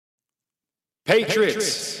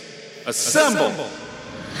Patriots, assemble!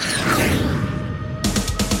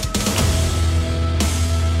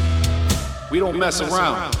 We don't mess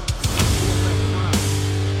around.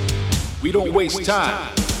 We don't waste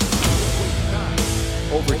time.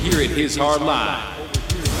 Over here at His Hard Line.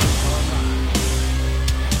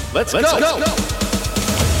 Let's go!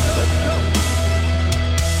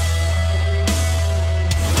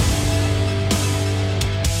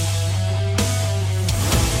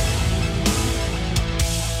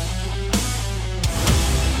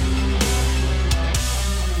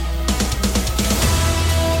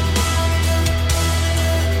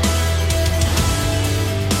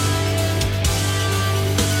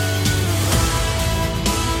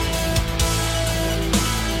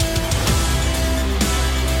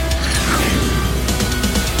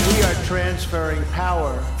 Transferring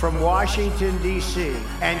power from Washington, D.C.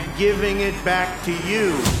 and giving it back to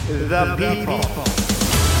you, the people.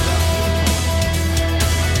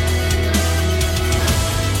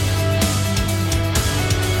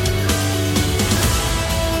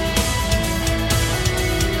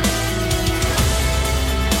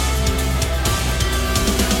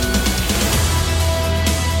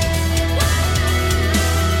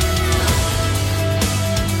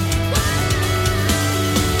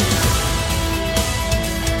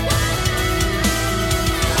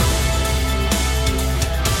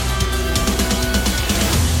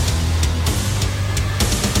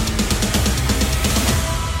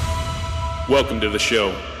 Welcome to the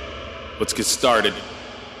show. Let's get started.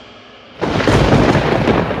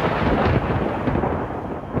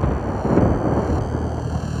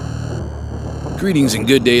 Greetings and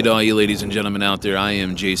good day to all you ladies and gentlemen out there. I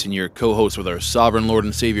am Jason, your co-host with our sovereign Lord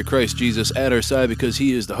and Savior Christ Jesus at our side because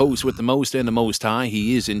he is the host with the most and the most high.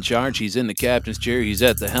 He is in charge. He's in the captain's chair. He's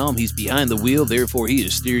at the helm. He's behind the wheel. Therefore, he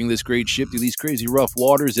is steering this great ship through these crazy rough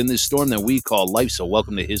waters in this storm that we call life. So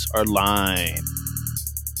welcome to His Hard Line.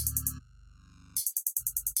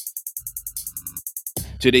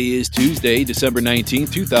 Today is Tuesday, December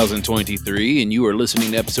 19th, 2023, and you are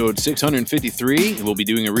listening to episode 653. We'll be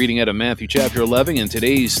doing a reading out of Matthew chapter 11, and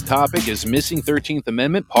today's topic is Missing 13th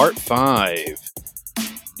Amendment, Part 5.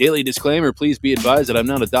 Daily disclaimer, please be advised that I'm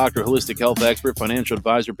not a doctor, holistic health expert, financial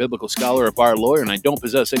advisor, biblical scholar, or bar lawyer, and I don't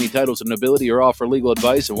possess any titles of nobility or offer legal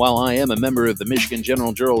advice, and while I am a member of the Michigan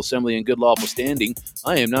General Jural Assembly in good lawful standing,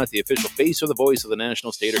 I am not the official face or the voice of the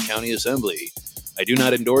National, State, or County Assembly. I do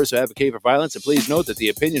not endorse or advocate for violence, and please note that the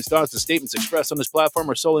opinions, thoughts, and statements expressed on this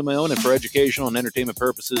platform are solely my own and for educational and entertainment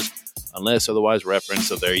purposes, unless otherwise referenced,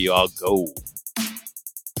 so there you all go.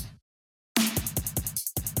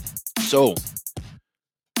 So,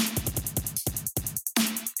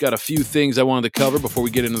 got a few things I wanted to cover before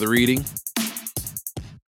we get into the reading.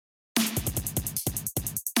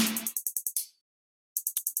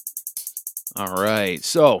 All right,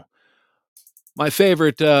 so one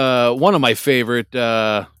of my favorite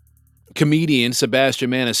comedians, Sebastian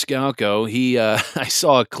Maniscalco, I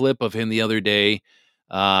saw a clip of him the other day,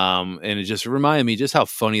 and it just reminded me just how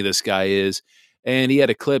funny this guy is. And he had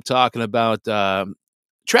a clip talking about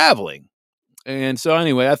traveling. And so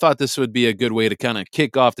anyway, I thought this would be a good way to kind of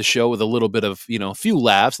kick off the show with a little bit of, a few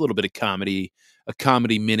laughs, a little bit of comedy, a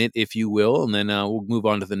comedy minute, if you will. And then we'll move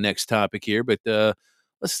on to the next topic here. But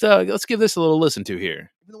let's give this a little listen to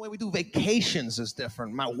here. Even the way we do vacations is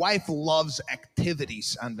different. My wife loves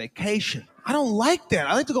activities on vacation. I don't like that.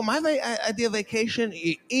 I like to go, my idea of vacation,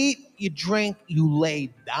 you eat, you drink, you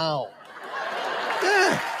lay down.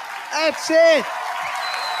 Yeah, that's it.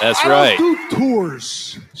 That's right. I don't do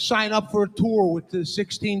tours. Sign up for a tour with the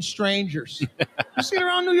 16 strangers. You see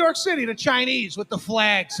around New York City, the Chinese with the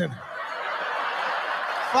flags and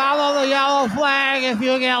follow the yellow flag if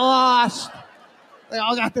you get lost. They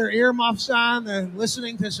all got their earmuffs on. They're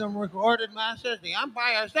listening to some recorded message. The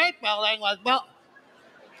Empire State Building was built.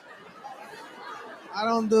 I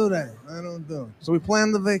don't do that. So we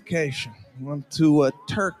planned the vacation. We went to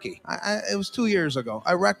Turkey. It was 2 years ago.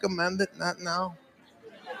 I recommend it, not now.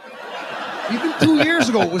 Even 2 years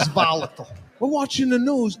ago, it was volatile. We're watching the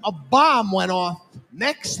news. A bomb went off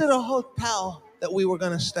next to the hotel that we were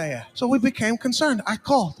going to stay at. So we became concerned. I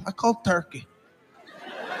called Turkey.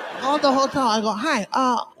 Called the hotel. I go, hi,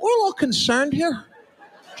 we're a little concerned here.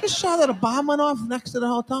 Just saw that a bomb went off next to the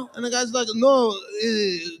hotel. And the guy's like, no,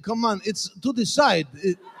 come on, it's to the side.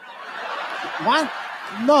 What?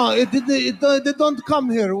 No, they don't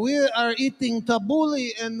come here. We are eating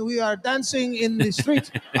tabbouleh and we are dancing in the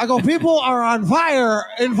streets. I go, people are on fire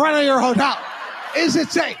in front of your hotel. Is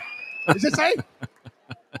it safe?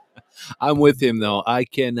 I'm with him, though. I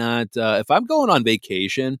cannot, if I'm going on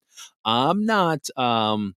vacation, I'm not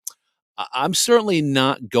I'm certainly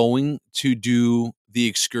not going to do the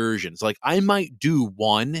excursions. Like, I might do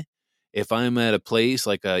one if I'm at a place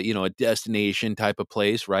like a destination type of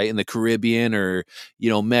place, right? In the Caribbean or,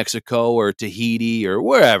 Mexico or Tahiti or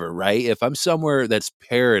wherever, right? If I'm somewhere that's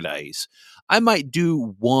paradise, I might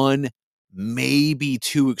do one, maybe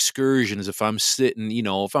two excursions if I'm sitting,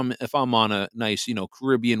 if I'm on a nice,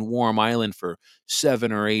 Caribbean warm island for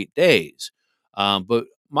 7 or 8 days. But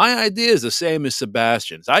my idea is the same as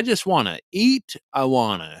Sebastian's. I just want to eat, I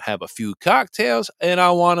want to have a few cocktails, and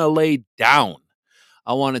I want to lay down.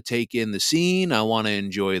 I want to take in the scene. I want to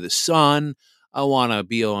enjoy the sun. I want to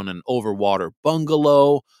be on an overwater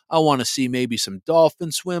bungalow. I want to see maybe some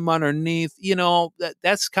dolphins swim underneath.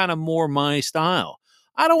 That's kind of more my style.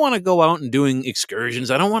 I don't want to go out and doing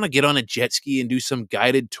excursions. I don't want to get on a jet ski and do some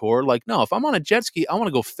guided tour. Like, no, if I'm on a jet ski, I want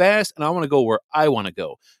to go fast and I want to go where I want to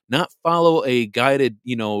go, not follow a guided,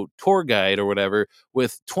 tour guide or whatever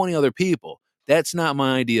with 20 other people. That's not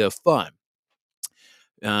my idea of fun.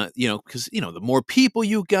 Because the more people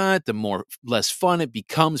you got, the more less fun it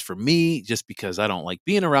becomes for me. Just because I don't like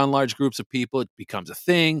being around large groups of people, it becomes a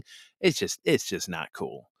thing. It's just not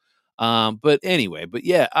cool. But anyway, but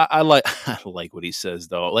yeah, I like I like what he says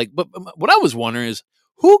though. Like, but what I was wondering is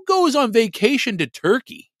who goes on vacation to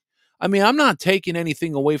Turkey? I mean, I'm not taking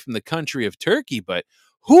anything away from the country of Turkey, but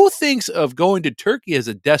who thinks of going to Turkey as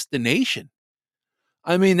a destination?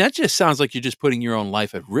 I mean, that just sounds like you're just putting your own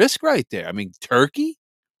life at risk right there. I mean, Turkey?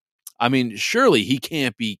 I mean, surely he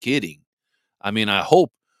can't be kidding. I mean,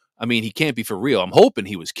 he can't be for real. I'm hoping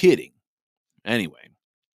he was kidding. Anyway.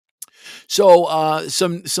 So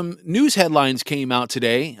some news headlines came out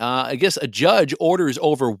today. I guess a judge orders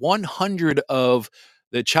over 100 of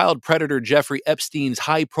the child predator Jeffrey Epstein's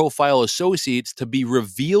high-profile associates to be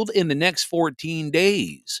revealed in the next 14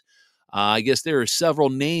 days. I guess there are several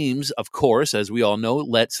names, of course, as we all know,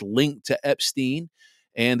 let's link to Epstein,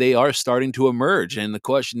 and they are starting to emerge. And the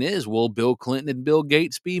question is, will Bill Clinton and Bill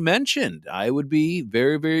Gates be mentioned? I would be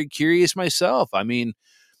very, very curious myself. I mean,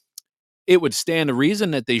 it would stand to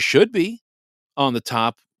reason that they should be on the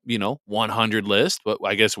top, 100 list, but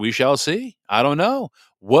I guess we shall see. I don't know.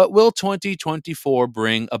 What will 2024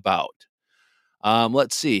 bring about?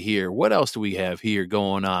 Let's see here. What else do we have here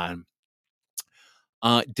going on?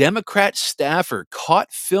 Democrat staffer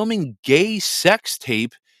caught filming gay sex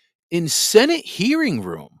tape in Senate hearing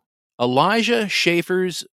room. Elijah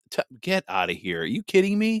Schaefer's. Get out of here. Are you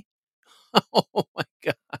kidding me? Oh my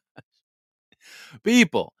God.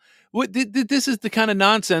 People, this is the kind of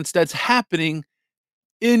nonsense that's happening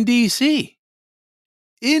in DC.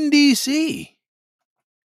 In DC.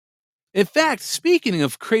 In fact, speaking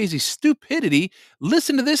of crazy stupidity,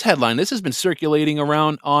 listen to this headline. This has been circulating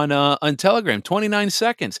around on Telegram. 29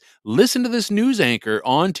 seconds. Listen to this news anchor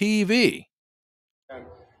on TV.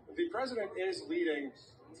 The president is leading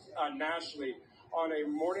nationally on a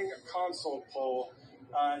morning consult poll.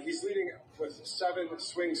 He's leading with 7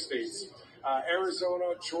 swing states: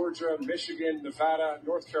 Arizona, Georgia, Michigan, Nevada,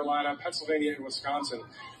 North Carolina, Pennsylvania, and Wisconsin.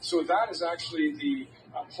 So that is actually the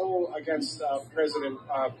poll against President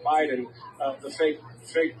Biden, the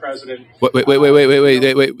fake president. Wait.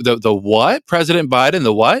 The what? President Biden,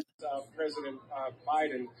 the what? President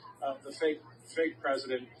Biden, the fake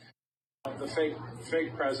president, the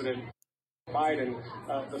fake president. Biden,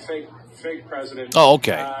 the fake president. Oh,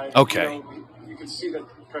 okay. Okay. You can see that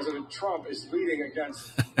President Trump is leading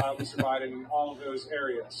against Mr. Biden in all of those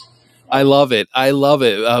areas. I love it.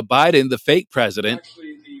 Biden, the fake president.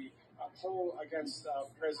 Actually, the poll against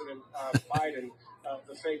President Biden,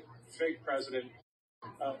 the fake president,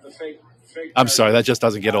 the fake. I'm sorry, that just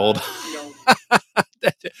doesn't get old.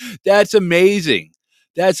 That's amazing.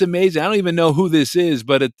 That's amazing. I don't even know who this is,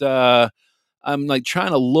 but I'm like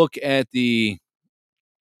trying to look at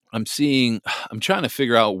I'm trying to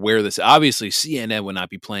figure out where this, obviously CNN would not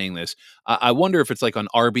be playing this. I wonder if it's like on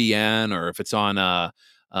RBN or if it's on,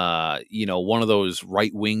 one of those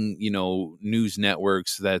right wing, news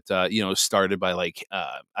networks that, started by like,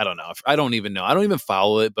 I don't know. I don't even know. I don't even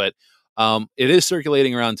follow it, but it is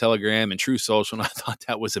circulating around Telegram and True Social. And I thought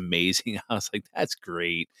that was amazing. I was like, that's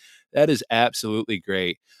great. That is absolutely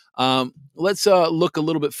great. Let's look a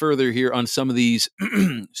little bit further here on some of these,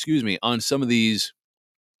 on some of these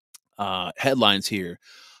headlines here.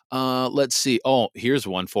 Let's see. Oh, here's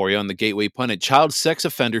one for you on the Gateway Pundit. Child sex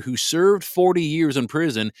offender who served 40 years in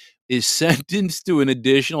prison is sentenced to an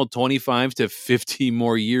additional 25 to 50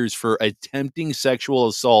 more years for attempting sexual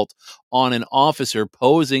assault on an officer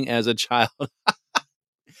posing as a child.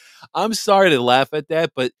 I'm sorry to laugh at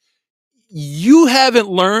that, but you haven't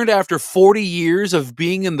learned after 40 years of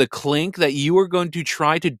being in the clink that you are going to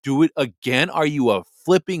try to do it again? Are you a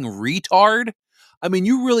flipping retard? I mean,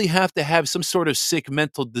 you really have to have some sort of sick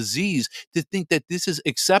mental disease to think that this is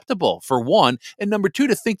acceptable, for one. And number two,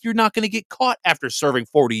 to think you're not going to get caught after serving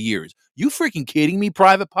 40 years. You freaking kidding me,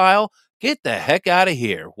 Private Pile? Get the heck out of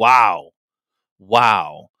here. Wow.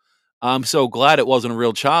 Wow. I'm so glad it wasn't a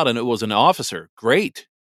real child and it was an officer. Great.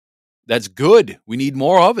 That's good. We need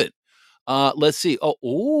more of it. Let's see.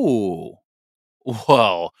 Oh,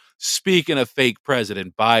 well, speaking of fake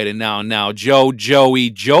President Biden, now, Joe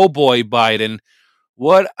Boy Biden,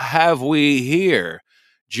 what have we here?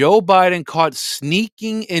 Joe Biden caught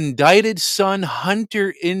sneaking indicted son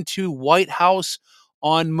Hunter into White House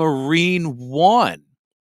on Marine One.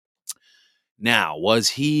 Now, was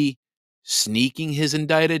he sneaking his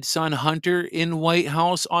indicted son Hunter in White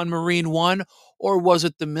House on Marine One, or was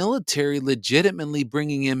it the military legitimately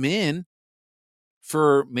bringing him in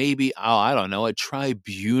for maybe, oh, I don't know, a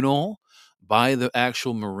tribunal by the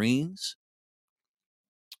actual Marines?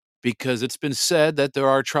 Because it's been said that there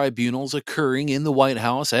are tribunals occurring in the White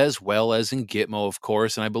House as well as in Gitmo, of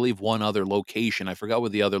course, and I believe one other location. I forgot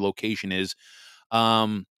what the other location is.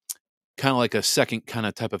 Kind of like a second kind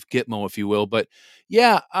of type of Gitmo, if you will. But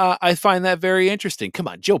yeah, I find that very interesting. Come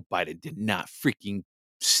on, Joe Biden did not freaking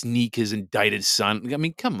sneak his indicted son. I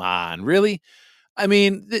mean, come on, really? I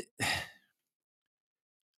mean,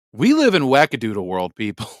 we live in wackadoodle world,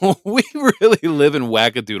 people. We really live in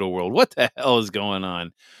wackadoodle world. What the hell is going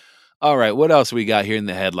on? All right, what else we got here in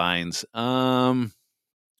the headlines?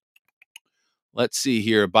 Let's see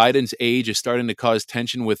here. Biden's age is starting to cause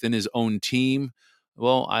tension within his own team.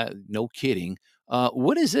 Well, no kidding.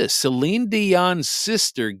 What is this? Celine Dion's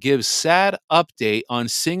sister gives sad update on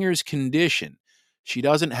singer's condition. She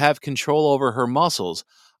doesn't have control over her muscles.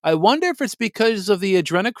 I wonder if it's because of the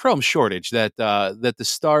adrenochrome shortage that the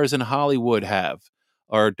stars in Hollywood have,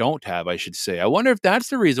 or don't have, I should say. I wonder if that's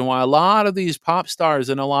the reason why a lot of these pop stars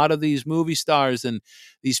and a lot of these movie stars and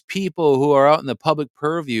these people who are out in the public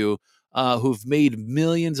purview, who've made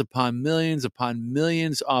millions upon millions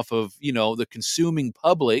off of, the consuming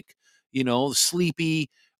public, sleepy,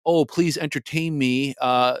 oh, please entertain me,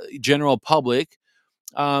 general public.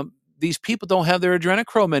 These people don't have their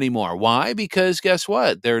adrenochrome anymore. Why? Because guess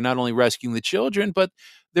what? They're not only rescuing the children, but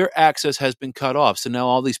their access has been cut off. So now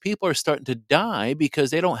all these people are starting to die because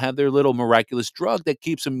they don't have their little miraculous drug that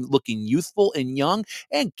keeps them looking youthful and young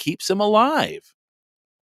and keeps them alive.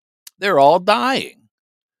 They're all dying.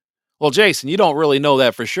 Well, Jason, you don't really know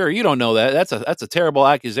that for sure. You don't know that. That's a terrible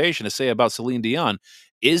accusation to say about Celine Dion.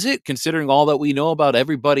 Is it, considering all that we know about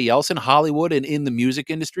everybody else in Hollywood and in the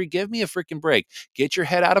music industry? Give me a freaking break. Get your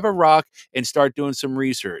head out of a rock and start doing some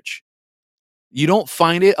research. You don't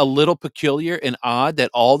find it a little peculiar and odd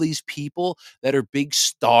that all these people that are big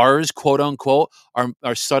stars, quote unquote,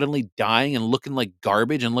 are suddenly dying and looking like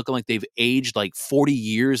garbage and looking like they've aged like 40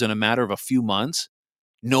 years in a matter of a few months?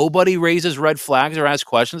 Nobody raises red flags or asks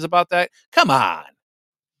questions about that? Come on.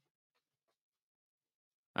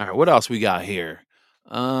 All right, what else we got here?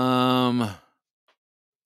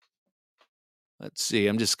 Let's see.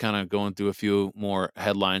 I'm just kind of going through a few more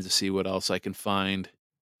headlines to see what else I can find,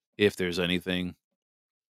 if there's anything.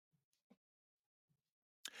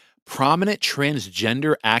 Prominent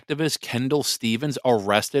transgender activist Kendall Stevens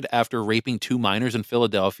arrested after raping 2 minors in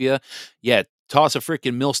Philadelphia. Yeah, toss a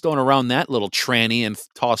freaking millstone around that little tranny and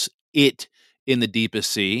toss it in the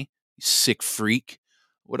deepest sea. You sick freak.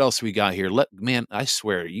 What else we got here? Man, I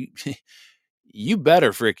swear, you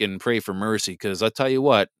better freaking pray for mercy, because I tell you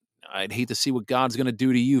what, I'd hate to see what God's gonna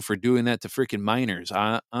do to you for doing that to freaking minors.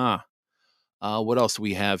 What else do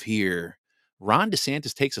we have here? Ron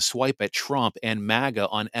DeSantis takes a swipe at Trump and MAGA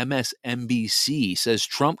on MSNBC, says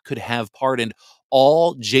Trump could have pardoned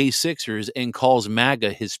all J6ers and calls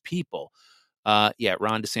MAGA his people. Yeah,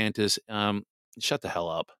 Ron DeSantis, shut the hell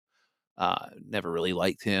up. Never really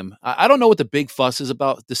liked him. I don't know what the big fuss is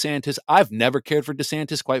about DeSantis. I've never cared for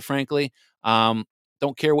DeSantis, quite frankly.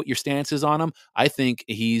 Don't care what your stance is on him. I think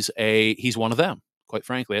he's one of them, quite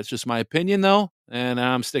frankly. That's just my opinion, though, and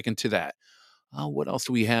I'm sticking to that. What else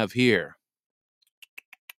do we have here?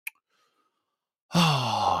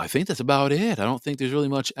 Oh, I think that's about it. I don't think there's really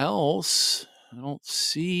much else. I don't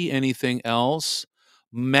see anything else.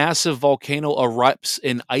 Massive volcano erupts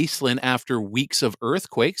in Iceland after weeks of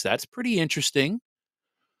earthquakes. That's pretty interesting.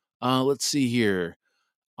 Let's see here.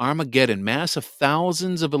 Armageddon. Massive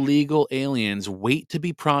thousands of illegal aliens wait to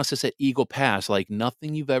be processed at Eagle Pass like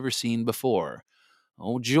nothing you've ever seen before.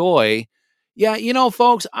 Oh, joy. Yeah,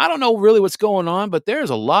 folks, I don't know really what's going on, but there's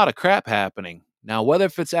a lot of crap happening. Now, whether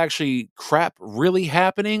if it's actually crap really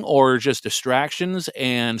happening or just distractions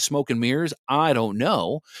and smoke and mirrors, I don't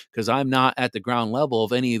know, because I'm not at the ground level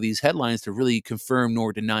of any of these headlines to really confirm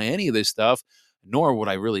nor deny any of this stuff, nor would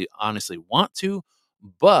I really honestly want to.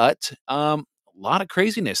 But a lot of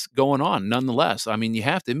craziness going on nonetheless. I mean, you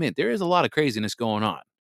have to admit, there is a lot of craziness going on.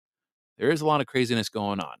 There is a lot of craziness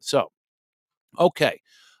going on. So, okay.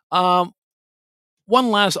 Um, One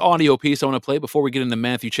last audio piece I want to play before we get into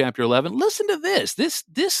Matthew chapter 11. Listen to this.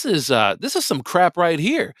 This is some crap right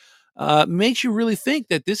here. Makes you really think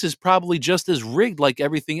that this is probably just as rigged like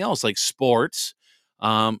everything else, like sports.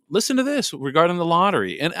 Listen to this regarding the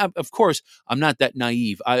lottery. And of course, I'm not that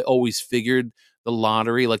naive. I always figured the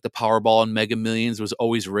lottery, like the Powerball and Mega Millions, was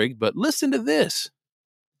always rigged. But listen to this.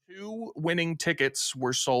 2 winning tickets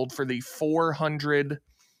were sold for the $400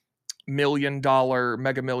 million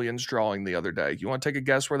Mega Millions drawing the other day. You want to take a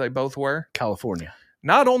guess where they both were? California.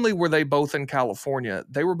 Not only were they both in California,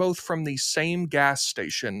 they were both from the same gas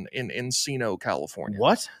station in Encino, California.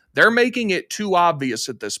 What? They're making it too obvious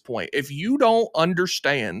at this point. If you don't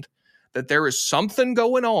understand that there is something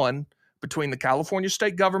going on between the California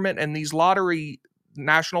state government and these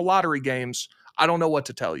national lottery games, I don't know what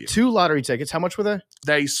to tell you. 2 lottery tickets. How much were they?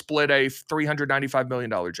 They split a $395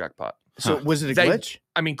 million jackpot. So was it a glitch?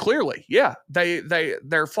 I mean, clearly, yeah.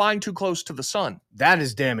 They're flying too close to the sun. That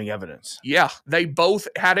is damning evidence. Yeah, they both,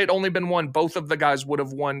 had it only been one, both of the guys would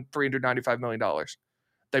have won $395 million.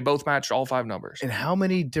 They both matched all 5 numbers. And how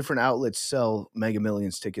many different outlets sell Mega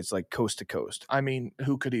Millions tickets like coast to coast? I mean,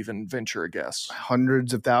 who could even venture a guess?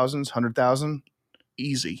 Hundreds of thousands, 100,000?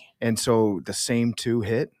 Easy. And so the same 2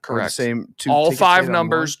 hit? Correct. Or the same 2 all tickets 5 hit on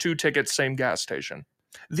numbers, 2 tickets, same gas station.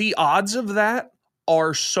 The odds of that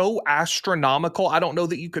are so astronomical, I don't know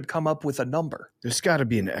that you could come up with a number. There's got to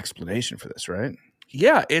be an explanation for this, right?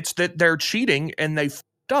 Yeah, it's that they're cheating and they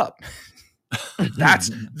f***ed up. That's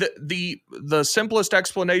the simplest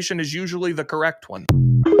explanation is usually the correct one.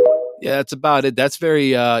 Yeah, that's about it. That's very,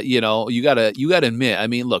 you gotta admit. I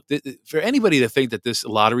mean, look, for anybody to think that this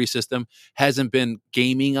lottery system hasn't been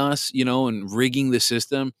gaming us, and rigging the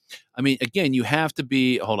system. I mean, again, you have to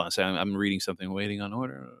be. Hold on a second. I'm reading something. Waiting on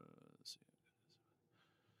order.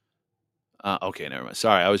 Okay, never mind.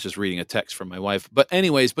 Sorry, I was just reading a text from my wife. But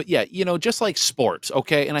anyways, yeah, just like sports,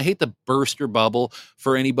 okay? And I hate to burst your bubble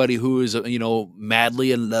for anybody who is,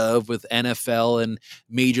 madly in love with NFL and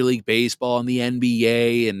Major League Baseball and the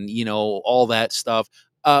NBA and, all that stuff.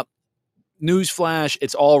 Newsflash,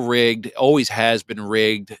 it's all rigged. Always has been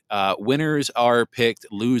rigged. Winners are picked.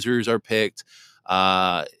 Losers are picked.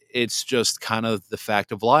 It's just kind of the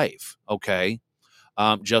fact of life, okay?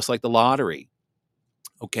 Just like the lottery.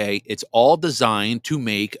 Okay, it's all designed to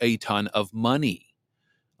make a ton of money.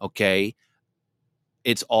 Okay,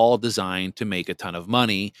 it's all designed to make a ton of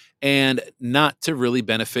money and not to really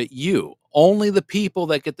benefit you. Only the people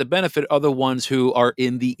that get the benefit are the ones who are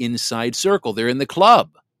in the inside circle. They're in the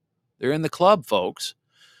club. They're in the club, folks.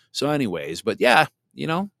 So anyways, but yeah,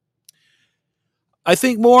 I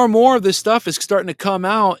think more and more of this stuff is starting to come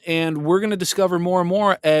out, and we're going to discover more and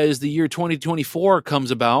more as the year 2024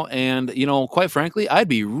 comes about. And, quite frankly, I'd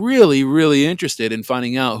be really, really interested in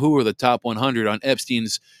finding out who are the top 100 on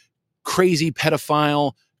Epstein's crazy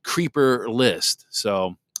pedophile creeper list.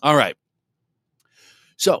 So, all right.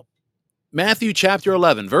 So, Matthew chapter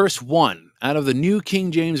 11, verse 1, out of the New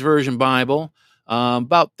King James Version Bible.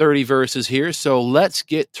 About 30 verses here. So let's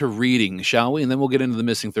get to reading, shall we? And then we'll get into the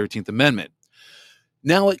missing 13th Amendment.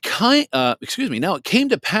 Now it came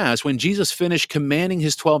to pass when Jesus finished commanding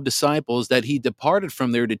his 12 disciples that he departed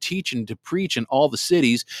from there to teach and to preach in all the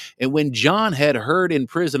cities. And when John had heard in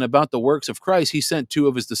prison about the works of Christ, he sent 2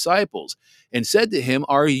 of his disciples and said to him,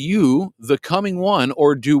 "Are you the coming one,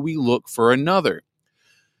 or do we look for another?"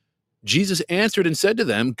 Jesus answered and said to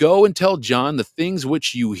them, "Go and tell John the things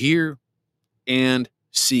which you hear and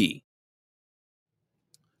see.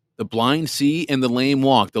 The blind see and the lame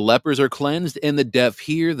walk. The lepers are cleansed and the deaf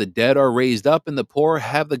hear. The dead are raised up and the poor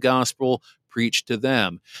have the gospel preached to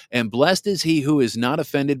them. And blessed is he who is not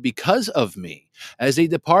offended because of me." As they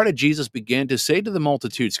departed, Jesus began to say to the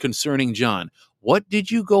multitudes concerning John, "What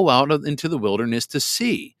did you go out into the wilderness to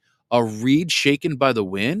see? A reed shaken by the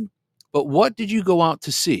wind? But what did you go out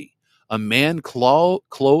to see? A man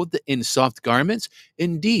clothed in soft garments?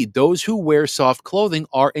 Indeed, those who wear soft clothing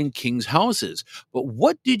are in kings' houses. But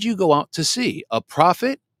what did you go out to see? A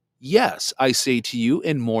prophet? Yes, I say to you,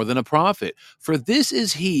 and more than a prophet. For this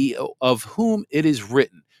is he of whom it is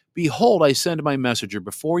written, 'Behold, I send my messenger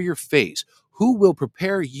before your face, who will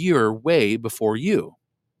prepare your way before you.'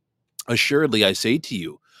 Assuredly, I say to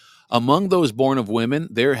you, Among those born of women,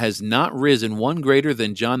 there has not risen one greater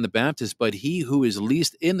than John the Baptist, but he who is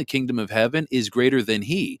least in the kingdom of heaven is greater than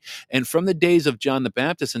he. And from the days of John the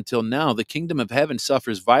Baptist until now, the kingdom of heaven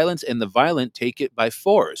suffers violence, and the violent take it by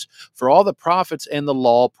force. For all the prophets and the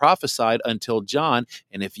law prophesied until John,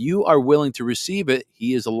 and if you are willing to receive it,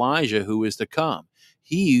 he is Elijah who is to come.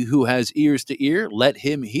 He who has ears to hear, let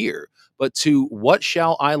him hear. But to what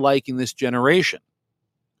shall I liken this generation?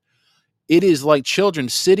 It is like children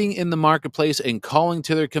sitting in the marketplace and calling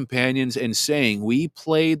to their companions and saying, we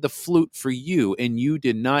played the flute for you, and you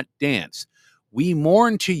did not dance. We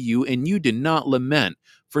mourned to you, and you did not lament.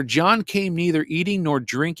 For John came neither eating nor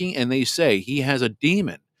drinking, and they say, he has a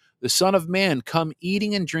demon. The Son of Man come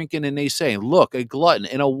eating and drinking, and they say, look, a glutton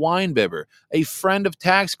and a winebibber, a friend of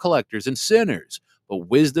tax collectors and sinners. But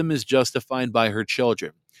wisdom is justified by her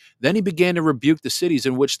children. Then he began to rebuke the cities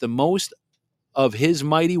in which the most of his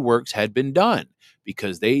mighty works had been done,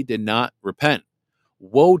 because they did not repent.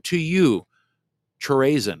 Woe to you,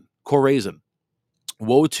 Chorazin!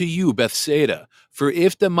 Woe to you, Bethsaida! For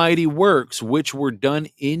if the mighty works which were done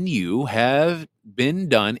in you have been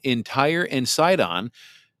done in Tyre and Sidon,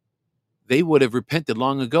 they would have repented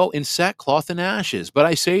long ago in sackcloth and ashes. But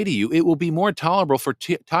I say to you, it will be more tolerable for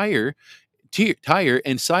Tyre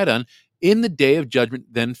and Sidon in the day of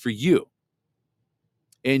judgment than for you.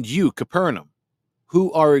 And you, Capernaum, who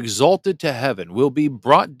are exalted to heaven, will be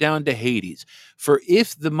brought down to Hades. For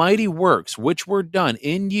if the mighty works which were done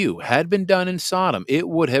in you had been done in Sodom, it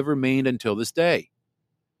would have remained until this day.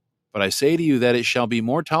 But I say to you that it shall be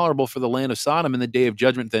more tolerable for the land of Sodom in the day of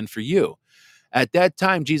judgment than for you. At that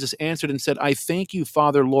time, Jesus answered and said, I thank you,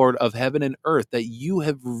 Father, Lord of heaven and earth, that you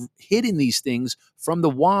have hidden these things from the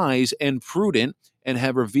wise and prudent and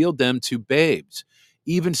have revealed them to babes.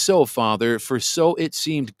 Even so, Father, for so it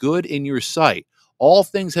seemed good in your sight. All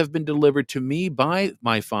things have been delivered to me by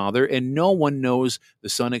my Father, and no one knows the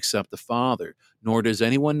Son except the Father, nor does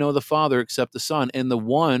anyone know the Father except the Son, and the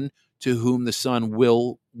one to whom the Son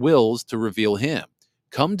wills to reveal him.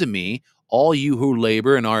 Come to me, all you who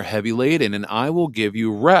labor and are heavy laden, and I will give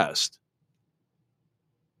you rest.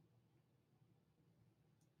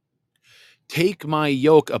 Take my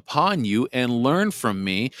yoke upon you and learn from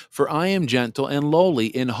me, for I am gentle and lowly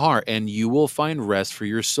in heart, and you will find rest for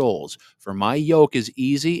your souls. For my yoke is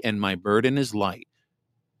easy and my burden is light.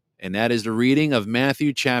 And that is the reading of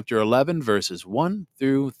Matthew chapter 11, verses 1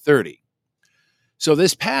 through 30. So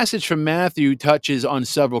this passage from Matthew touches on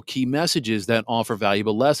several key messages that offer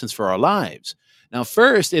valuable lessons for our lives. Now,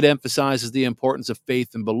 first, it emphasizes the importance of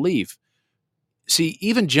faith and belief. See,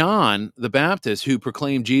 even John the Baptist, who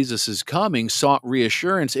proclaimed Jesus' coming, sought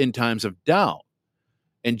reassurance in times of doubt.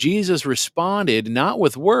 And Jesus responded not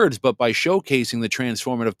with words, but by showcasing the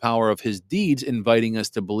transformative power of his deeds, inviting us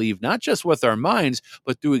to believe not just with our minds,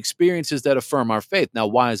 but through experiences that affirm our faith. Now,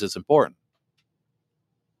 why is this important?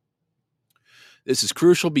 This is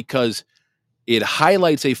crucial because it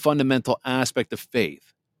highlights a fundamental aspect of faith.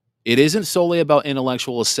 It isn't solely about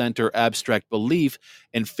intellectual assent or abstract belief,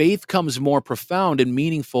 and faith comes more profound and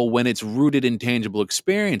meaningful when it's rooted in tangible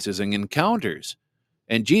experiences and encounters.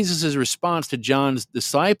 And Jesus' response to John's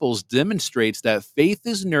disciples demonstrates that faith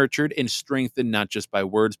is nurtured and strengthened not just by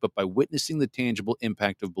words, but by witnessing the tangible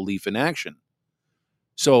impact of belief in action.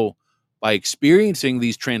 So, by experiencing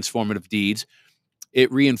these transformative deeds,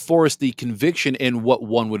 it reinforced the conviction in what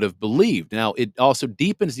one would have believed. Now, it also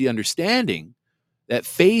deepens the understanding that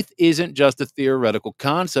faith isn't just a theoretical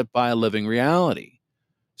concept by a living reality.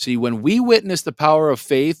 See, when we witness the power of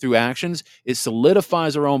faith through actions, it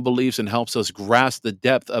solidifies our own beliefs and helps us grasp the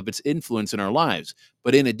depth of its influence in our lives.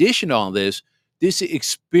 But in addition to all this, this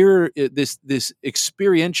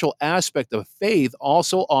experiential aspect of faith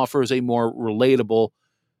also offers a more relatable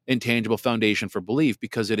and tangible foundation for belief,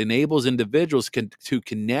 because it enables individuals to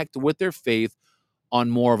connect with their faith on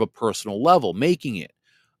more of a personal level, making it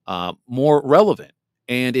more relevant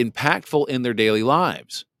and impactful in their daily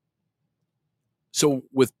lives. So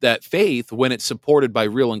with that faith, when it's supported by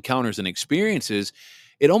real encounters and experiences,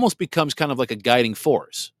 it almost becomes kind of like a guiding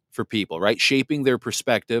force for people, right? Shaping their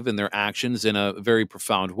perspective and their actions in a very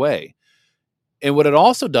profound way. And what it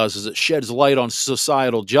also does is it sheds light on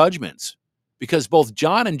societal judgments, because both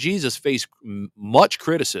John and Jesus face much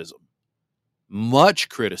criticism.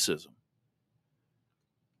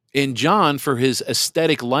 In John for his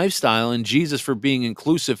aesthetic lifestyle, and Jesus for being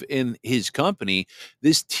inclusive in his company,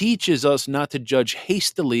 this teaches us not to judge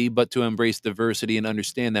hastily, but to embrace diversity and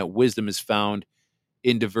understand that wisdom is found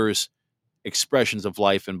in diverse expressions of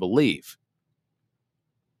life and belief.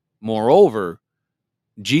 Moreover,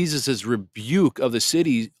 Jesus' rebuke of the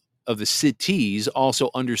city of the cities also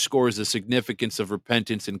underscores the significance of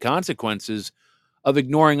repentance and consequences of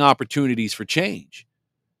ignoring opportunities for change.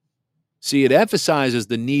 See, it emphasizes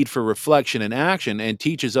the need for reflection and action and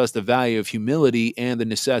teaches us the value of humility and the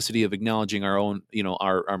necessity of acknowledging our own,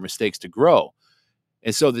 our mistakes to grow.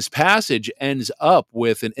 And so this passage ends up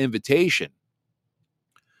with an invitation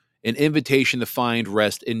to find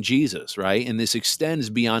rest in Jesus, right? And this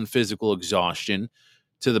extends beyond physical exhaustion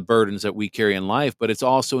to the burdens that we carry in life, but it's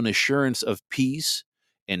also an assurance of peace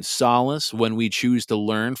and solace when we choose to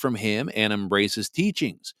learn from him and embrace his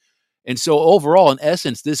teachings. And so overall, in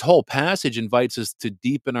essence, this whole passage invites us to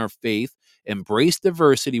deepen our faith, embrace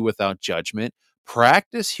diversity without judgment,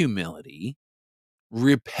 practice humility,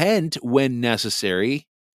 repent when necessary,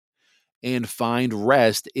 and find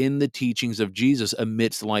rest in the teachings of Jesus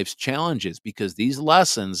amidst life's challenges, because these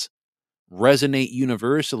lessons resonate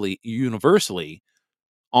universally,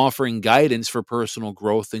 offering guidance for personal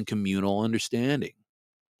growth and communal understanding.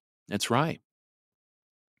 That's right.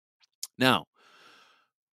 Now,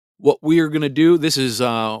 what we are going to do, this is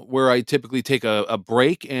where I typically take a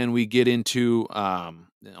break and we get into,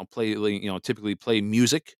 typically play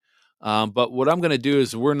music. But what I'm going to do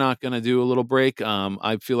is we're not going to do a little break.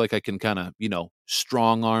 I feel like I can kind of,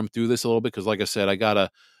 strong arm through this a little bit because, like I said, I got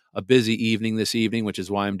a busy evening this evening, which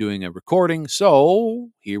is why I'm doing a recording.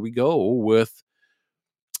 So here we go with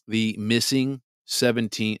the missing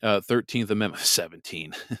 13th Amendment.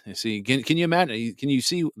 17. See, can you imagine? Can you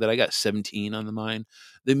see that I got 17 on the mind?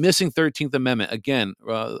 The missing 13th Amendment, again,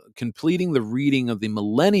 completing the reading of the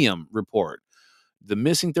Millennium Report. The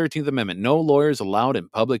missing 13th Amendment, no lawyers allowed in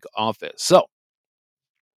public office. So,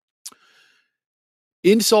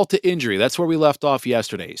 insult to injury. That's where we left off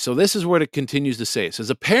yesterday. So this is what it continues to say. It says,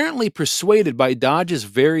 apparently persuaded by Dodge's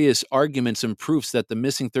various arguments and proofs that the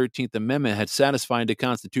missing 13th Amendment had satisfied the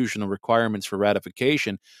constitutional requirements for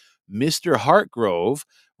ratification, Mr. Hartgrove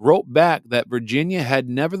wrote back that Virginia had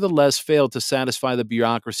nevertheless failed to satisfy the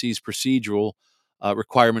bureaucracy's procedural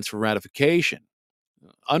requirements for ratification.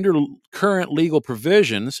 Under current legal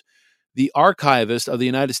provisions, the archivist of the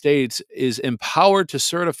United States is empowered to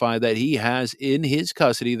certify that he has in his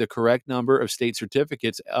custody the correct number of state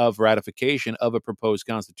certificates of ratification of a proposed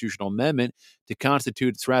constitutional amendment to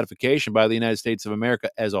constitute its ratification by the United States of America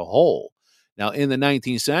as a whole. Now, in the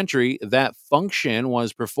 19th century, that function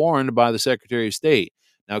was performed by the Secretary of State.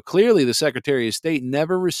 Now, clearly, the Secretary of State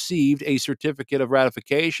never received a certificate of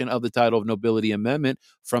ratification of the title of nobility amendment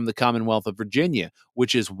from the Commonwealth of Virginia,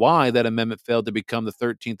 which is why that amendment failed to become the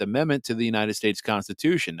 13th Amendment to the United States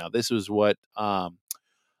Constitution. Now, this was what Mr.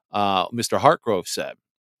 Hartgrove said,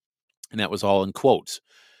 and that was all in quotes.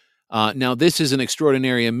 Now, this is an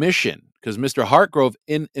extraordinary omission because Mr. Hartgrove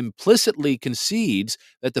implicitly concedes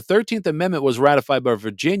that the 13th Amendment was ratified by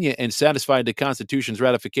Virginia and satisfied the Constitution's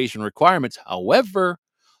ratification requirements. However,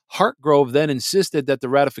 Hartgrove then insisted that the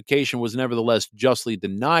ratification was nevertheless justly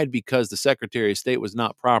denied because the Secretary of State was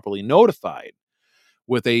not properly notified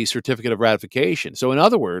with a certificate of ratification. So, in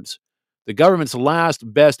other words, the government's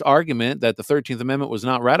last best argument that the 13th Amendment was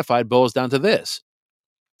not ratified boils down to this.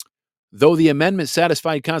 Though the amendment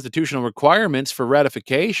satisfied constitutional requirements for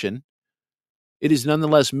ratification, it is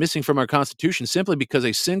nonetheless missing from our Constitution simply because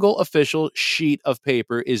a single official sheet of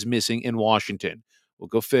paper is missing in Washington. We'll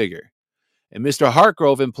go figure. And Mr.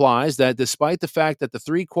 Hartgrove implies that despite the fact that the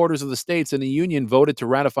 3/4 of the states in the Union voted to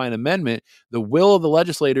ratify an amendment, the will of the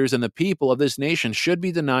legislators and the people of this nation should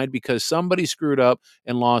be denied because somebody screwed up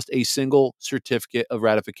and lost a single certificate of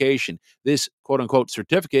ratification. This quote-unquote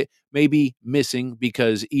certificate may be missing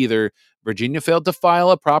because either Virginia failed to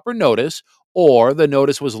file a proper notice or the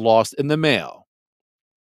notice was lost in the mail.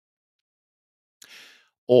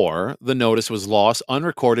 Or the notice was lost,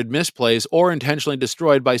 unrecorded, misplaced, or intentionally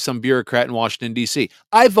destroyed by some bureaucrat in Washington, D.C.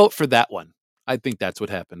 I vote for that one. I think that's what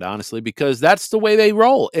happened, honestly, because that's the way they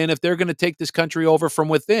roll. And if they're going to take this country over from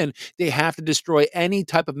within, they have to destroy any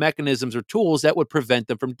type of mechanisms or tools that would prevent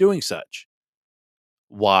them from doing such.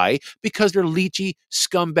 Why? Because they're leechy,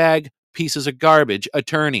 scumbag pieces of garbage,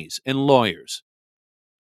 attorneys and lawyers.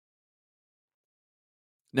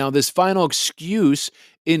 Now, this final excuse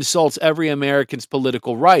insults every American's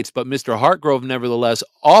political rights, but Mr. Hartgrove nevertheless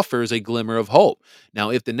offers a glimmer of hope.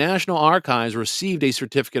 Now, if the National Archives received a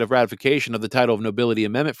certificate of ratification of the title of nobility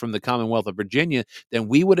amendment from the Commonwealth of Virginia, then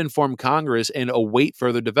we would inform Congress and await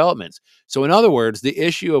further developments. So, in other words, the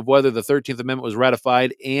issue of whether the 13th Amendment was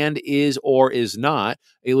ratified and is or is not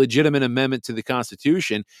a legitimate amendment to the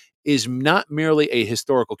Constitution is not merely a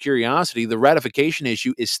historical curiosity. The ratification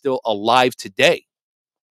issue is still alive today.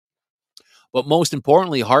 But most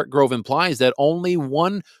importantly, Hartgrove implies that only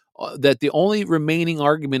one that the only remaining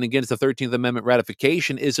argument against the 13th Amendment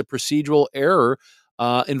ratification is a procedural error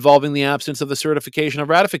involving the absence of the certification of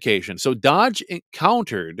ratification. So Dodge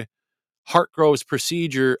countered Hartgrove's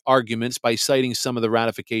procedure arguments by citing some of the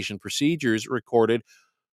ratification procedures recorded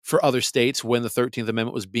for other states when the 13th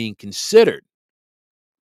Amendment was being considered.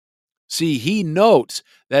 See, he notes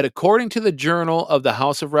that according to the Journal of the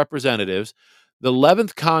House of Representatives, the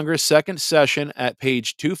 11th Congress, second session at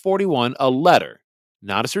page 241, a letter,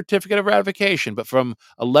 not a certificate of ratification, but from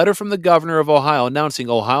a letter from the governor of Ohio announcing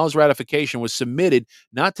Ohio's ratification was submitted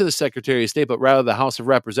not to the Secretary of State, but rather the House of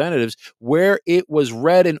Representatives, where it was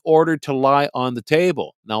read and ordered to lie on the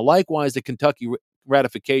table. Now, likewise, the Kentucky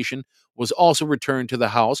ratification was also returned to the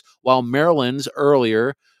House, while Maryland's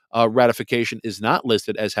earlier ratification is not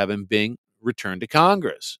listed as having been returned to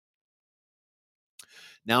Congress.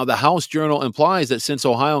 Now, the House Journal implies that since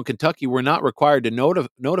Ohio and Kentucky were not required to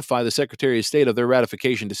notify the Secretary of State of their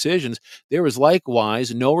ratification decisions, there was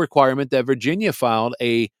likewise no requirement that Virginia filed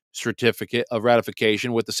a certificate of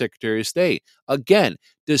ratification with the Secretary of State. Again,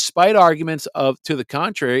 despite arguments to the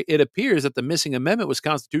contrary, it appears that the missing amendment was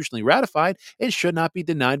constitutionally ratified and should not be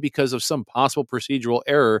denied because of some possible procedural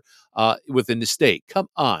error within the state. Come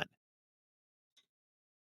on.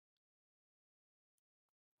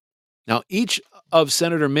 Now, each of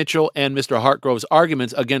Senator Mitchell and Mr. Hartgrove's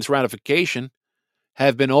arguments against ratification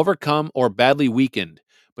have been overcome or badly weakened,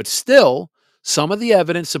 but still, some of the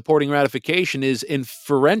evidence supporting ratification is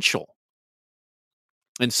inferential,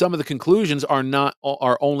 and some of the conclusions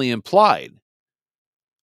are only implied.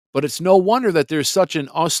 But it's no wonder that there's such an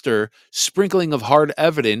austere sprinkling of hard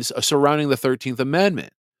evidence surrounding the 13th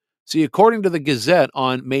Amendment. See, according to the Gazette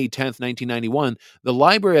on May 10th, 1991, the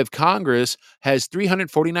Library of Congress has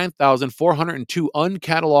 349,402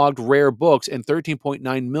 uncatalogued rare books and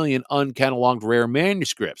 13.9 million uncatalogued rare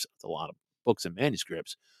manuscripts. That's a lot of books and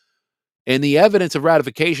manuscripts. And the evidence of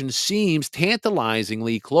ratification seems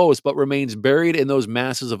tantalizingly close, but remains buried in those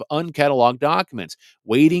masses of uncatalogued documents,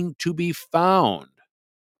 waiting to be found.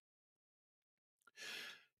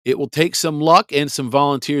 It will take some luck and some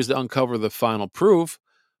volunteers to uncover the final proof,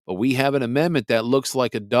 but we have an amendment that looks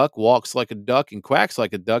like a duck, walks like a duck, and quacks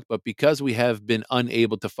like a duck. But because we have been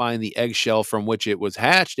unable to find the eggshell from which it was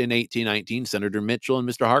hatched in 1819, Senator Mitchell and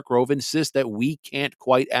Mr. Hartgrove insist that we can't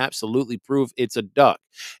quite absolutely prove it's a duck,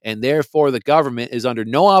 and therefore the government is under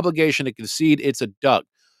no obligation to concede it's a duck.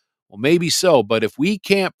 Well, maybe so, but if we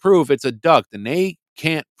can't prove it's a duck, then they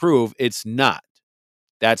can't prove it's not.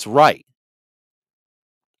 That's right.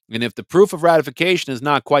 And if the proof of ratification is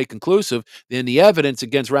not quite conclusive, then the evidence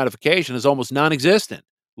against ratification is almost non-existent,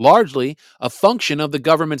 largely a function of the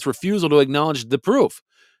government's refusal to acknowledge the proof.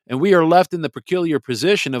 And we are left in the peculiar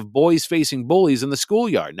position of boys facing bullies in the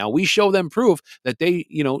schoolyard. Now, we show them proof that they,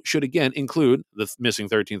 should again include the missing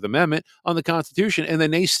 13th Amendment on the Constitution, and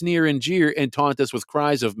then they sneer and jeer and taunt us with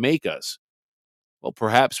cries of "make us." Well,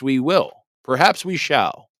 perhaps we will. Perhaps we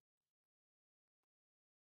shall.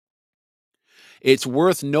 It's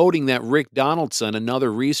worth noting that Rick Donaldson,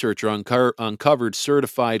 another researcher, uncovered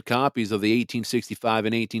certified copies of the 1865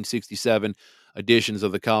 and 1867 editions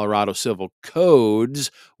of the Colorado Civil Codes,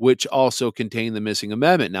 which also contain the missing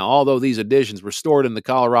amendment. Now, although these editions were stored in the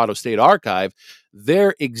Colorado State Archive,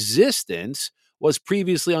 their existence was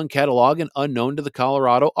previously uncatalogued and unknown to the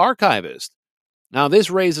Colorado archivist. Now, this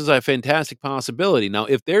raises a fantastic possibility. Now,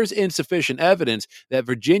 if there's insufficient evidence that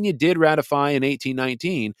Virginia did ratify in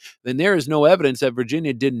 1819, then there is no evidence that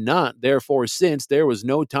Virginia did not. Therefore, since there was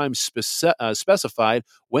no time specified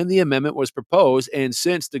when the amendment was proposed, and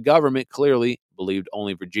since the government clearly believed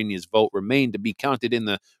only Virginia's vote remained to be counted in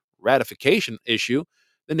the ratification issue,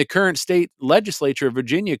 then the current state legislature of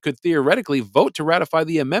Virginia could theoretically vote to ratify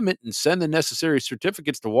the amendment and send the necessary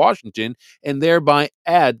certificates to Washington and thereby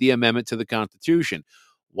add the amendment to the Constitution.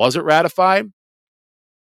 Was it ratified?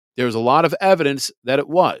 There's a lot of evidence that it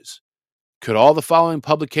was. Could all the following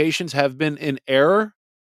publications have been in error?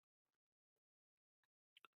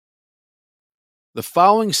 The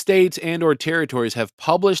following states and or territories have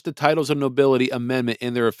published the Titles of Nobility Amendment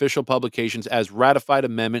in their official publications as ratified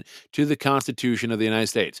amendment to the Constitution of the United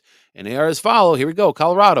States. And they are as follow. Here we go.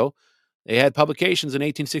 Colorado. They had publications in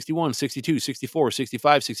 1861, 62, 64,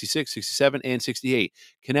 65, 66, 67, and 68.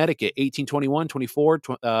 Connecticut, 1821, 24,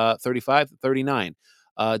 35, 39.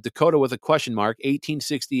 Dakota with a question mark,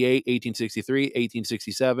 1868, 1863,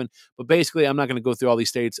 1867. But basically, I'm not going to go through all these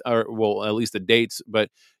states, or well, at least the dates.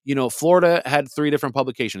 But, Florida had 3 different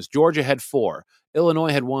publications. Georgia had 4.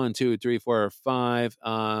 Illinois had 1, 2, 3, 4, 5,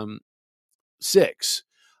 6.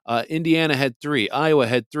 Indiana had 3. Iowa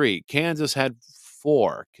had 3. Kansas had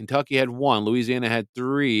 4. Kentucky had 1. Louisiana had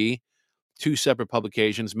 3. two separate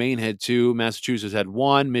publications. Maine had 2, Massachusetts had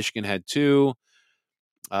 1, Michigan had 2,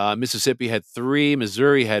 Mississippi had 3,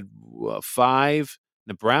 Missouri had 5,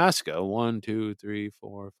 Nebraska 1, 2, 3,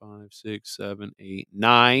 4, 5, 6, 7, 8,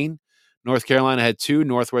 9. North Carolina had 2,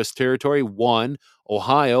 Northwest Territory 1,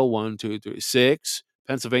 Ohio 1, 2, 3, 6,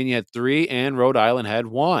 Pennsylvania had 3, and Rhode Island had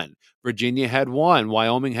 1. Virginia had 1,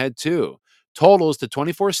 Wyoming had 2. Totals to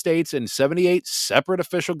 24 states and 78 separate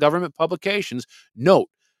official government publications. Note,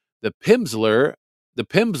 Pimsleur's A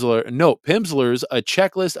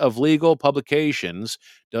Checklist of Legal Publications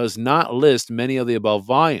does not list many of the above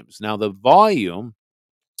volumes. Now, the volume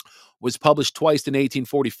was published twice in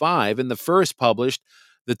 1845, and the first published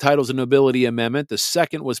the Titles of Nobility Amendment. The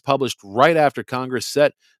second was published right after Congress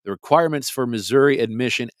set the requirements for Missouri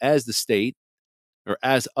admission as the state, or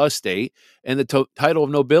as a state, and the Title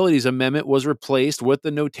of Nobilities Amendment was replaced with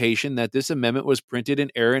the notation that this amendment was printed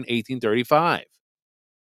in error in 1835.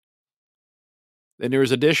 Then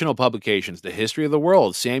there's additional publications: The History of the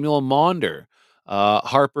World, Samuel Maunder,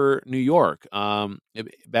 Harper, New York,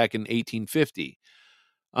 back in 1850.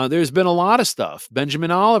 There's been a lot of stuff.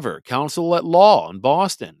 Benjamin Oliver, Counsel at Law in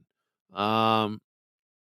Boston. Laws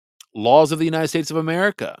of the United States of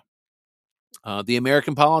America. The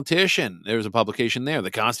American Politician. There's a publication there.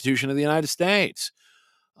 The Constitution of the United States.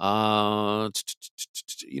 There's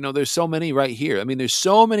so many right here. I mean, there's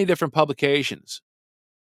so many different publications.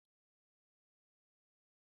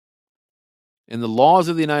 And the Laws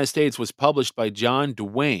of the United States was published by John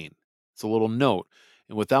Duane. It's a little note.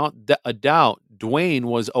 And without a doubt, Duane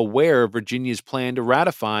was aware of Virginia's plan to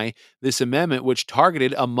ratify this amendment, which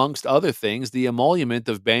targeted, amongst other things, the emolument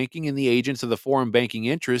of banking and the agents of the foreign banking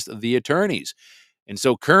interest of the attorneys. And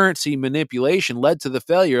so currency manipulation led to the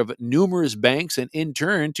failure of numerous banks and, in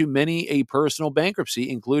turn, to many a personal bankruptcy,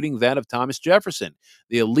 including that of Thomas Jefferson.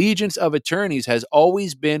 The allegiance of attorneys has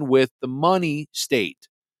always been with the money state,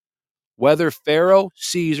 whether Pharaoh,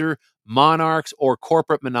 Caesar, monarchs, or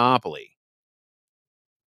corporate monopoly.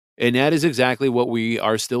 And that is exactly what we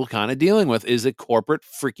are still kind of dealing with, is a corporate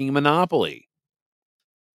freaking monopoly.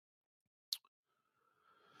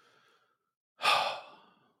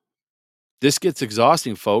 This gets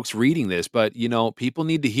exhausting, folks, reading this, but, people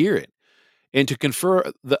need to hear it. And to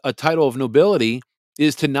confer a title of nobility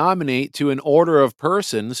is to nominate to an order of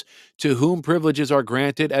persons to whom privileges are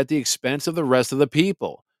granted at the expense of the rest of the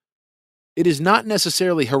people. It is not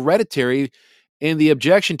necessarily hereditary, and the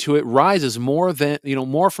objection to it rises more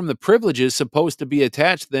from the privileges supposed to be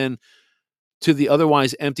attached than to the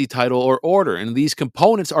otherwise empty title or order. And these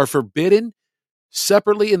components are forbidden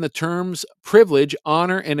separately in the terms privilege,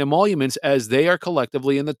 honor, and emoluments, as they are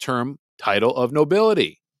collectively in the term title of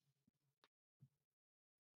nobility.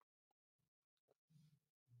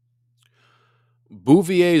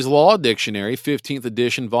 Bouvier's Law Dictionary, 15th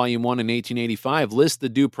edition, volume 1 in 1885, lists the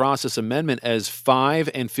Due Process Amendment as 5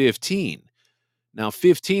 and 15. Now,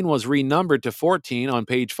 15 was renumbered to 14 on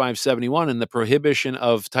page 571, and the prohibition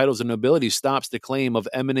of titles of nobility stops the claim of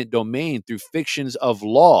eminent domain through fictions of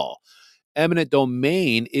law. Eminent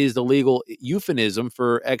domain is the legal euphemism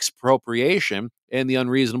for expropriation and the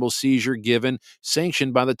unreasonable seizure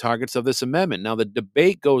sanctioned by the targets of this amendment. Now, the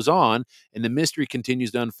debate goes on and the mystery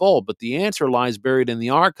continues to unfold, but the answer lies buried in the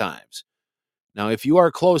archives. Now, if you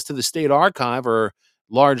are close to the state archive or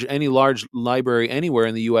any large library anywhere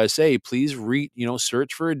in the USA, please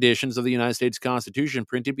search for editions of the United States Constitution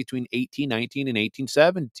printed between 1819 and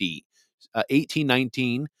 1870.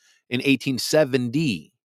 1819 and 1870.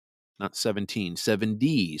 Not 17,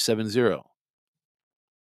 7D, 70.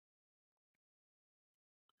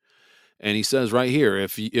 And he says right here,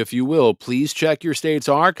 if you will, please check your state's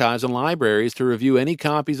archives and libraries to review any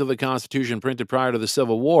copies of the Constitution printed prior to the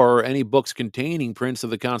Civil War or any books containing prints of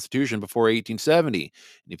the Constitution before 1870.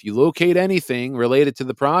 And if you locate anything related to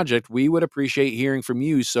the project, we would appreciate hearing from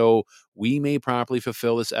you so we may properly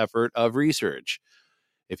fulfill this effort of research.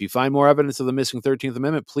 If you find more evidence of the missing 13th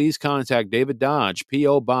Amendment, please contact David Dodge,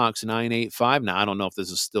 P.O. Box 985. Now, I don't know if this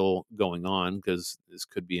is still going on because this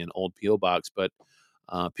could be an old P.O. Box, but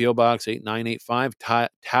P.O. Box 8985,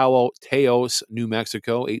 Taos, New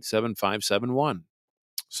Mexico, 87571.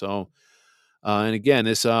 So, and again,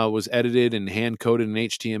 this was edited and hand-coded in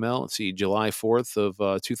HTML. Let's see, July 4th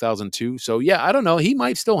of 2002. So, yeah, I don't know. He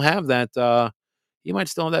might still have that. He might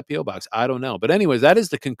still have that P.O. Box. I don't know. But anyways, that is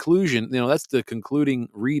the conclusion. That's the concluding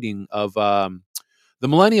reading of the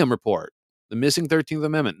Millennium Report, the missing 13th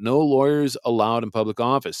Amendment, no lawyers allowed in public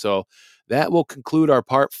office. So that will conclude our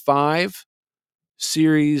Part 5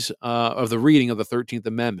 series of the reading of the 13th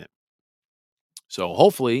Amendment. So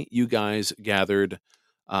hopefully you guys gathered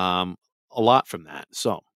a lot from that.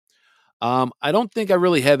 So I don't think I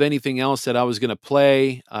really have anything else that I was going to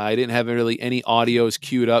play. I didn't have really any audios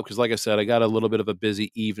queued up because, like I said, I got a little bit of a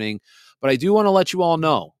busy evening. But I do want to let you all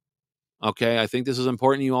know. Okay, I think this is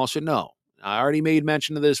important. You all should know. I already made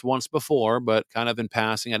mention of this once before, but kind of in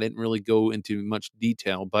passing. I didn't really go into much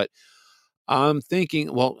detail, but I'm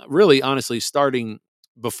thinking, well, really, honestly, starting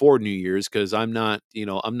before New Year's, because I'm not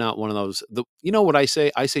one of those. You know what I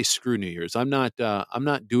say? I say screw New Year's. I'm not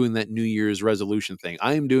doing that New Year's resolution thing.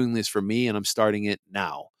 I am doing this for me, and I'm starting it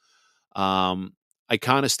now. Um, I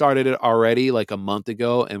kind of started it already like a month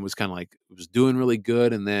ago, and was kind of like was doing really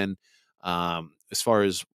good, and then as far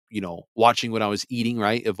as watching what I was eating,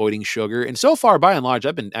 right, avoiding sugar, and so far, by and large,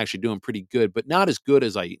 I've been actually doing pretty good, but not as good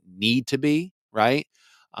as I need to be, right?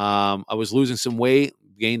 I was losing some weight,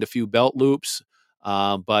 gained a few belt loops,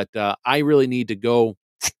 but I really need to go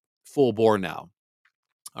full bore now.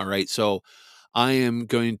 All right. So I am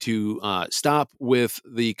going to stop with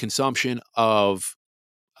the consumption of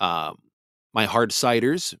um, my hard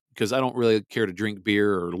ciders because I don't really care to drink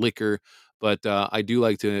beer or liquor, but I do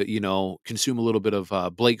like to, consume a little bit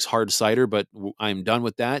of Blake's hard cider. But I'm done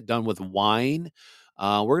with that. Done with wine.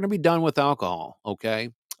 We're gonna be done with alcohol, okay?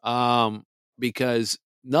 Um, because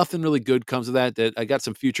nothing really good comes of that. That I got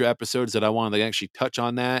some future episodes that I wanted to actually touch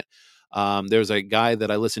on that. There's a guy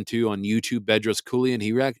that I listen to on YouTube, Bedros Koulian.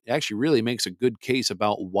 He actually really makes a good case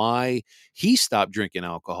about why he stopped drinking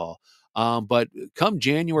alcohol. But come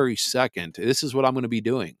January 2nd, this is what I'm going to be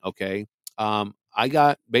doing. Okay. I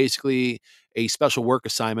got basically a special work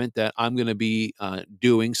assignment that I'm going to be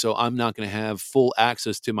doing. So I'm not going to have full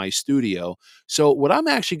access to my studio. So what I'm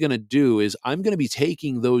actually going to do is I'm going to be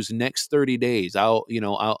taking those next 30 days.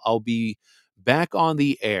 I'll be back on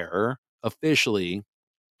the air officially.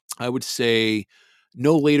 I would say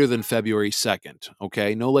no later than February 2nd.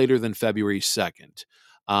 Okay. No later than February 2nd.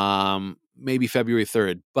 Maybe February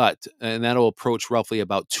 3rd, and that'll approach roughly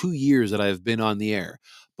about 2 years that I've been on the air.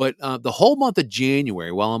 But the whole month of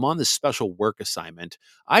January, while I'm on this special work assignment,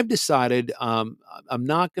 I've decided I'm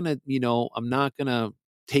not going to, I'm not going to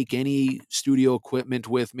take any studio equipment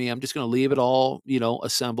with me. I'm just going to leave it all,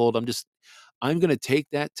 assembled. I'm going to take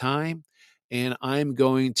that time and I'm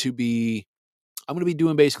going to be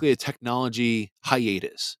doing basically a technology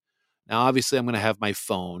hiatus. Now, obviously, I'm going to have my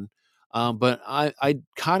phone, but I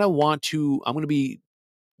kind of want to. I'm going to be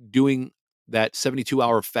doing that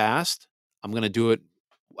 72-hour fast. I'm going to do it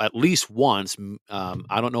at least once.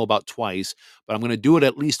 I don't know about twice, but I'm going to do it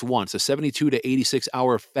at least once. A 72 to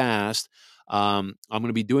 86-hour fast. I'm going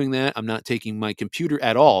to be doing that. I'm not taking my computer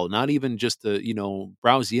at all, not even just to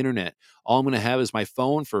browse the internet. All I'm going to have is my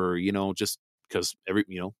phone for just because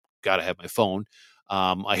got to have my phone.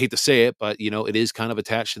 I hate to say it, but it is kind of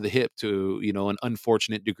attached to the hip to an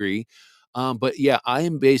unfortunate degree. But yeah, I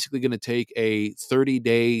am basically going to take a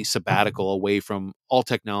 30-day sabbatical away from all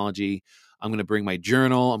technology. I'm going to bring my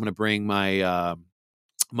journal. I'm going to bring my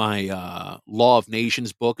Law of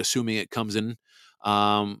Nations book, assuming it comes in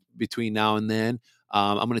between now and then.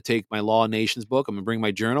 I'm going to take my Law of Nations book. I'm going to bring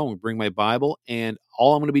my journal. I'm going to bring my Bible, and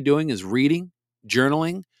all I'm going to be doing is reading,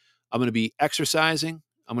 journaling. I'm going to be exercising.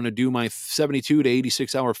 I'm going to do my 72 to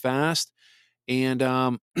 86-hour fast,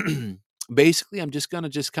 and basically, I'm just going to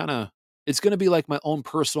just kind of. It's going to be like my own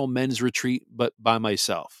personal men's retreat, but by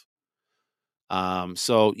myself.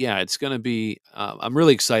 So yeah, it's going to be, I'm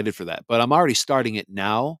really excited for that, but I'm already starting it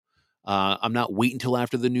now. I'm not waiting until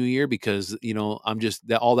after the new year because, I'm just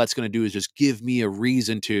that all that's going to do is just give me a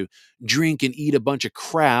reason to drink and eat a bunch of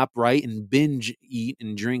crap, right? And binge eat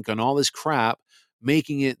and drink on all this crap,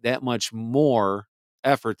 making it that much more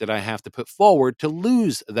effort that I have to put forward to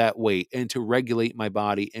lose that weight and to regulate my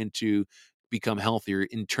body and to become healthier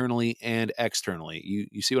internally and externally.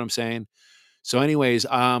 You see what I'm saying? So, anyways,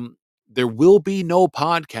 there will be no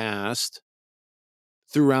podcast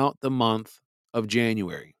throughout the month of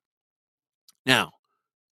January. Now,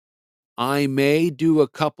 I may do a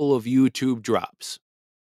couple of YouTube drops,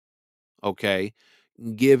 okay,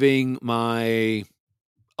 giving my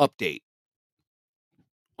update.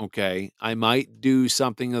 Okay, I might do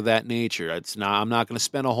something of that nature. I'm not going to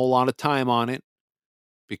spend a whole lot of time on it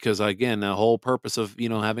because, again, the whole purpose of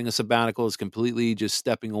having a sabbatical is completely just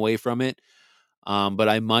stepping away from it. But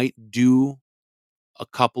I might do a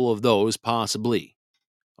couple of those possibly.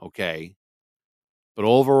 Okay. But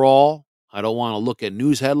overall, I don't want to look at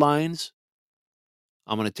news headlines.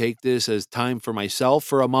 I'm going to take this as time for myself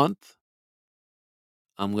for a month.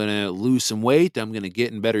 I'm going to lose some weight. I'm going to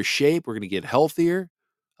get in better shape. We're going to get healthier.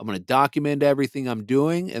 I'm going to document everything I'm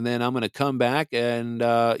doing. And then I'm going to come back and,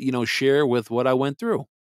 share with what I went through.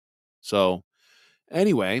 So,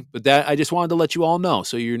 Anyway, but that I just wanted to let you all know.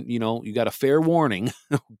 So you got a fair warning,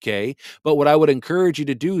 okay? But what I would encourage you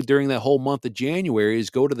to do during that whole month of January is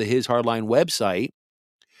go to the His Hardline website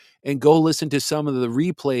and go listen to some of the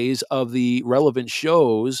replays of the relevant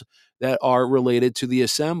shows that are related to the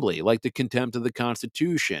assembly, like the contempt of the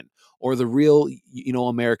Constitution or the real,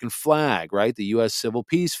 American flag, right? The U.S. civil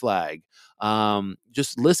peace flag.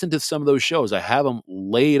 Just listen to some of those shows. I have them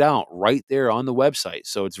laid out right there on the website.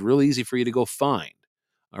 So it's real easy for you to go find.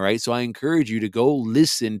 All right. So I encourage you to go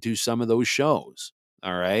listen to some of those shows.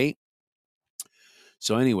 All right.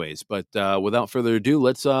 So anyways, but without further ado,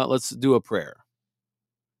 let's do a prayer.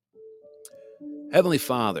 Heavenly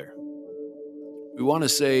Father, we want to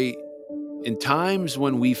say, in times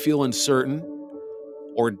when we feel uncertain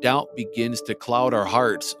or doubt begins to cloud our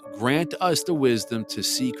hearts, grant us the wisdom to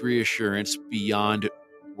seek reassurance beyond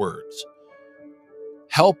words.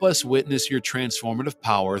 Help us witness your transformative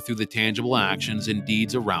power through the tangible actions and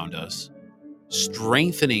deeds around us,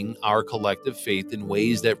 strengthening our collective faith in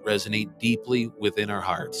ways that resonate deeply within our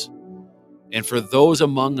hearts. And for those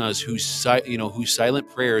among us whose silent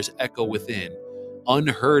prayers echo within,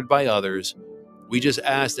 unheard by others, we just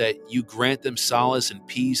ask that you grant them solace and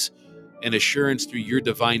peace and assurance through your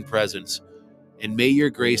divine presence. And may your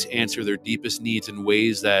grace answer their deepest needs in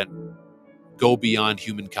ways that go beyond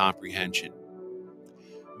human comprehension.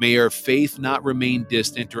 May our faith not remain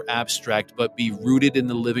distant or abstract, but be rooted in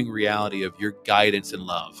the living reality of your guidance and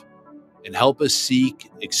love. And help us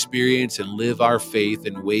seek, experience, and live our faith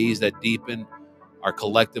in ways that deepen our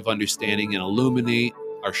collective understanding and illuminate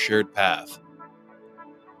our shared path.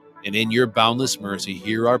 And in your boundless mercy,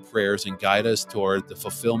 hear our prayers and guide us toward the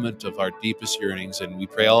fulfillment of our deepest yearnings. And we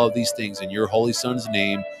pray all of these things in your Holy Son's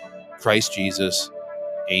name, Christ Jesus.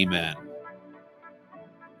 Amen.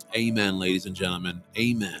 Amen, ladies and gentlemen.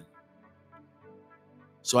 Amen.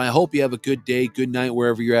 So I hope you have a good day, good night,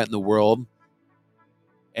 wherever you're at in the world.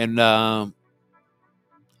 And I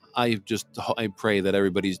pray that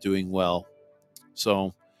everybody's doing well.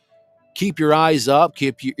 So keep your eyes up,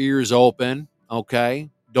 keep your ears open,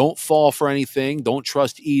 okay? Don't fall for anything. Don't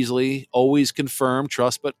trust easily. Always confirm,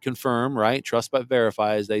 trust but confirm, right? Trust but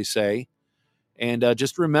verify, as they say. And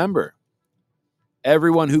just remember,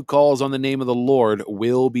 everyone who calls on the name of the Lord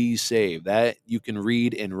will be saved. That you can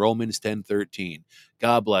read in Romans 10:13.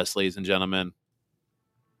 God bless, ladies and gentlemen.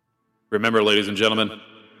 Remember, ladies and gentlemen,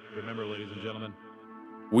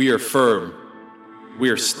 we are firm, we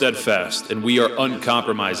are steadfast, and we are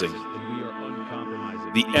uncompromising.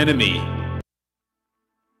 The enemy.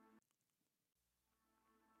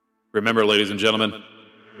 Remember, ladies and gentlemen,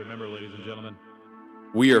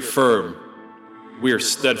 we are firm, we are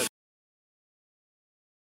steadfast.